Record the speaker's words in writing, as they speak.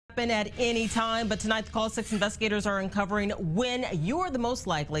Happen at any time, but tonight the Call 6 investigators are uncovering when you're the most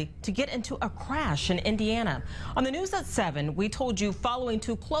likely to get into a crash in Indiana. On the news at 7, we told you following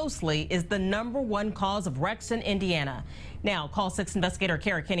too closely is the #1 cause of wrecks in Indiana. Now, Call 6 investigator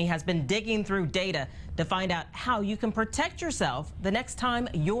Kara Kenney has been digging through data to find out how you can protect yourself the next time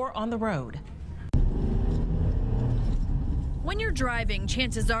you're on the road. When you're driving,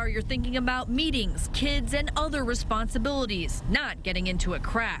 chances are you're thinking about meetings, kids, and other responsibilities, not getting into a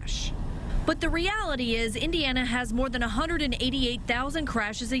crash. But the reality is Indiana has more than 188,000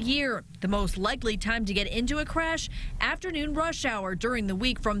 crashes a year. The most likely time to get into a crash, afternoon rush hour during the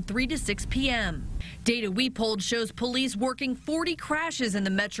week from 3 to 6 p.m. Data we pulled shows police working 40 crashes in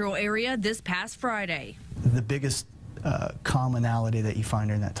the metro area this past Friday. The biggest commonality that you find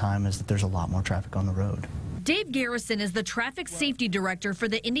during that time is that there's a lot more traffic on the road. Dave Garrison is the traffic safety director for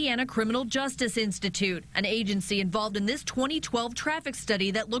the Indiana Criminal Justice Institute, an agency involved in this 2012 traffic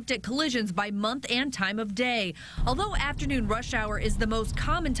study that looked at collisions by month and time of day. Although afternoon rush hour is the most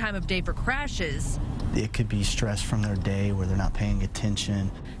common time of day for crashes, it could be stress from their day where they're not paying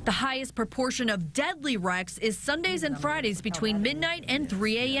attention. The highest proportion of deadly wrecks is Sundays and Fridays between midnight and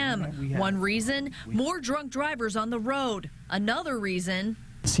 3 a.m. One reason, more drunk drivers on the road. Another reason,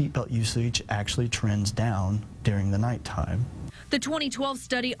 seatbelt usage actually trends down during the nighttime. The 2012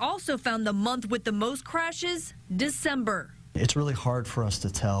 study also found the month with the most crashes, December. It's really hard for us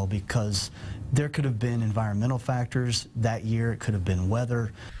to tell because there could have been environmental factors that year. It could have been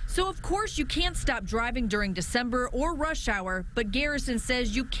weather. So, of course, you can't stop driving during December or rush hour, but Garrison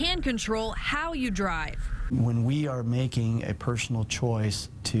says you can control how you drive. When we are making a personal choice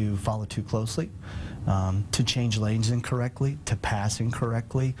to follow too closely, to change lanes incorrectly, to pass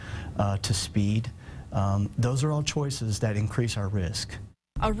incorrectly, to speed, those are all choices that increase our risk.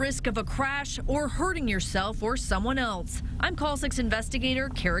 A risk of a crash or hurting yourself or someone else. I'm Call 6 investigator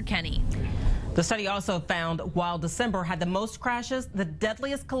Kara Kenney. The study also found while December had the most crashes, the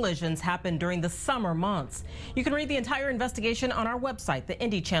deadliest collisions happened during the summer months. You can read the entire investigation on our website,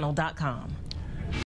 theindychannel.com.